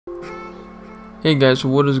Hey guys,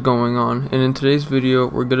 what is going on? And in today's video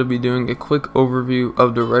we're going to be doing a quick overview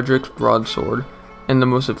of the Redrix Broadsword and the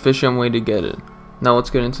most efficient way to get it. Now let's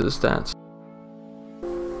get into the stats.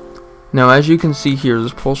 Now as you can see here,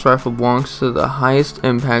 this pulse rifle belongs to the highest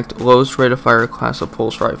impact, lowest rate of fire class of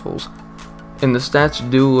pulse rifles. And the stats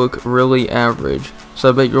do look really average, so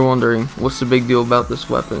I bet you're wondering, what's the big deal about this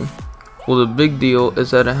weapon? Well, the big deal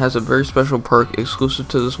is that it has a very special perk exclusive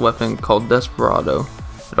to this weapon called Desperado.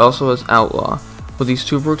 It also has Outlaw. With these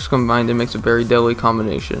two perks combined, it makes a very deadly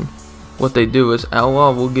combination. What they do is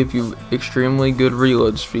Outlaw will give you extremely good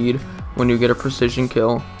reload speed when you get a precision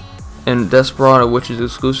kill, and Desperado, which is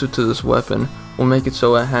exclusive to this weapon, will make it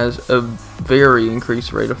so it has a very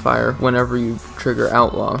increased rate of fire whenever you trigger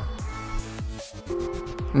Outlaw.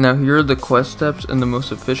 Now here are the quest steps and the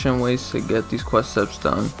most efficient ways to get these quest steps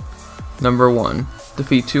done. Number 1.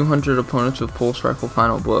 Defeat 200 opponents with pulse rifle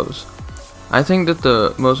final blows. I think that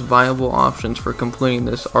the most viable options for completing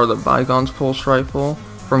this are the Bygone's pulse rifle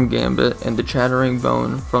from Gambit and the Chattering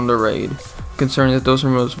Bone from the raid, considering that those are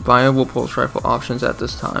most viable pulse rifle options at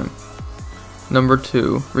this time. Number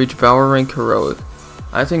 2. Reach Valor rank heroic.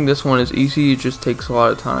 I think this one is easy, it just takes a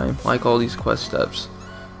lot of time, like all these quest steps.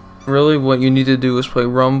 Really what you need to do is play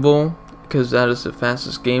Rumble, because that is the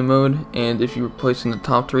fastest game mode, and if you place in the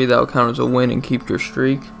top 3 that will count as a win and keep your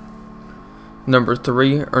streak. Number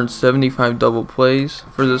 3, earn 75 double plays.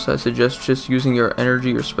 For this I suggest just using your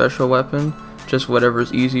energy or special weapon, just whatever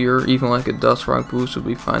is easier, even like a dust rock boost would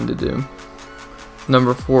be fine to do.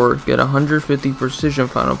 Number 4, get 150 precision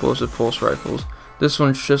final blows with pulse rifles. This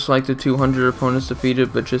one's just like the 200 opponents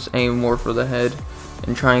defeated, but just aim more for the head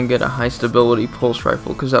and try and get a high stability pulse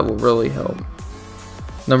rifle, because that will really help.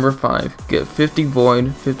 Number 5, get 50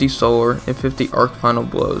 void, 50 solar, and 50 arc final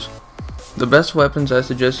blows. The best weapons I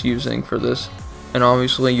suggest using for this, and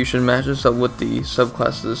obviously you should match this up with the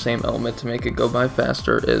subclass of the same element to make it go by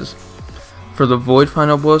faster, is for the void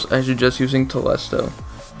final blows I suggest using Telesto.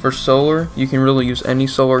 For solar, you can really use any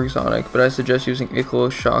solar exotic, but I suggest using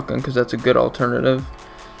Icolo's shotgun because that's a good alternative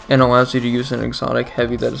and allows you to use an exotic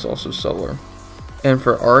heavy that is also solar. And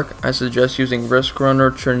for arc, I suggest using Risk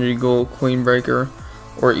Runner, Trinity Ghoul, Queenbreaker,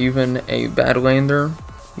 or even a Badlander,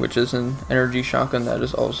 which is an energy shotgun that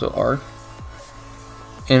is also arc.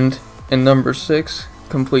 And in number 6,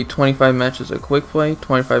 complete 25 matches of quick play,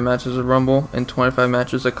 25 matches of rumble, and 25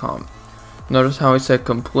 matches of comp. Notice how I said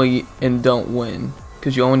complete and don't win,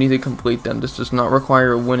 because you only need to complete them. This does not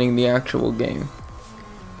require winning the actual game.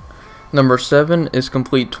 Number 7 is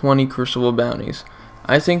complete 20 Crucible bounties.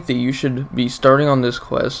 I think that you should be starting on this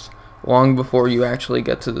quest long before you actually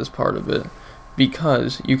get to this part of it,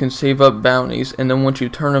 because you can save up bounties and then once you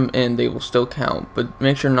turn them in they will still count, but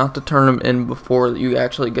make sure not to turn them in before you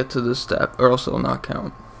actually get to this step or else it will not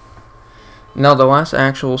count. Now the last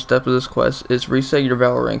actual step of this quest is reset your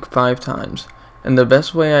Valor rank 5 times, and the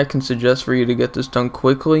best way I can suggest for you to get this done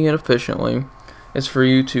quickly and efficiently is for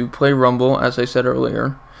you to play Rumble, as I said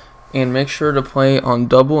earlier, and make sure to play on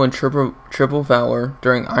double and triple Valor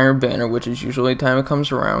during Iron Banner, which is usually the time it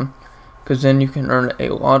comes around, because then you can earn a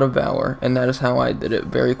lot of Valor, and that is how I did it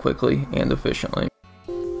very quickly and efficiently.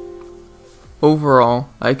 Overall,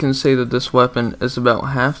 I can say that this weapon is about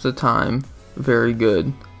half the time very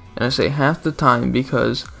good, and I say half the time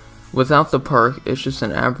because without the perk it's just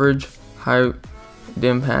an average high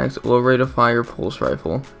impact low rate of fire pulse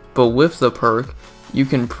rifle, but with the perk you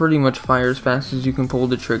can pretty much fire as fast as you can pull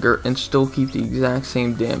the trigger and still keep the exact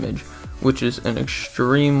same damage, which is an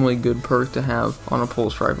extremely good perk to have on a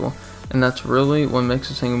pulse rifle, and that's really what makes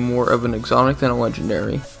this thing more of an exotic than a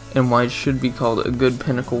legendary, and why it should be called a good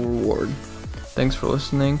pinnacle reward. Thanks for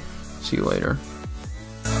listening, see you later.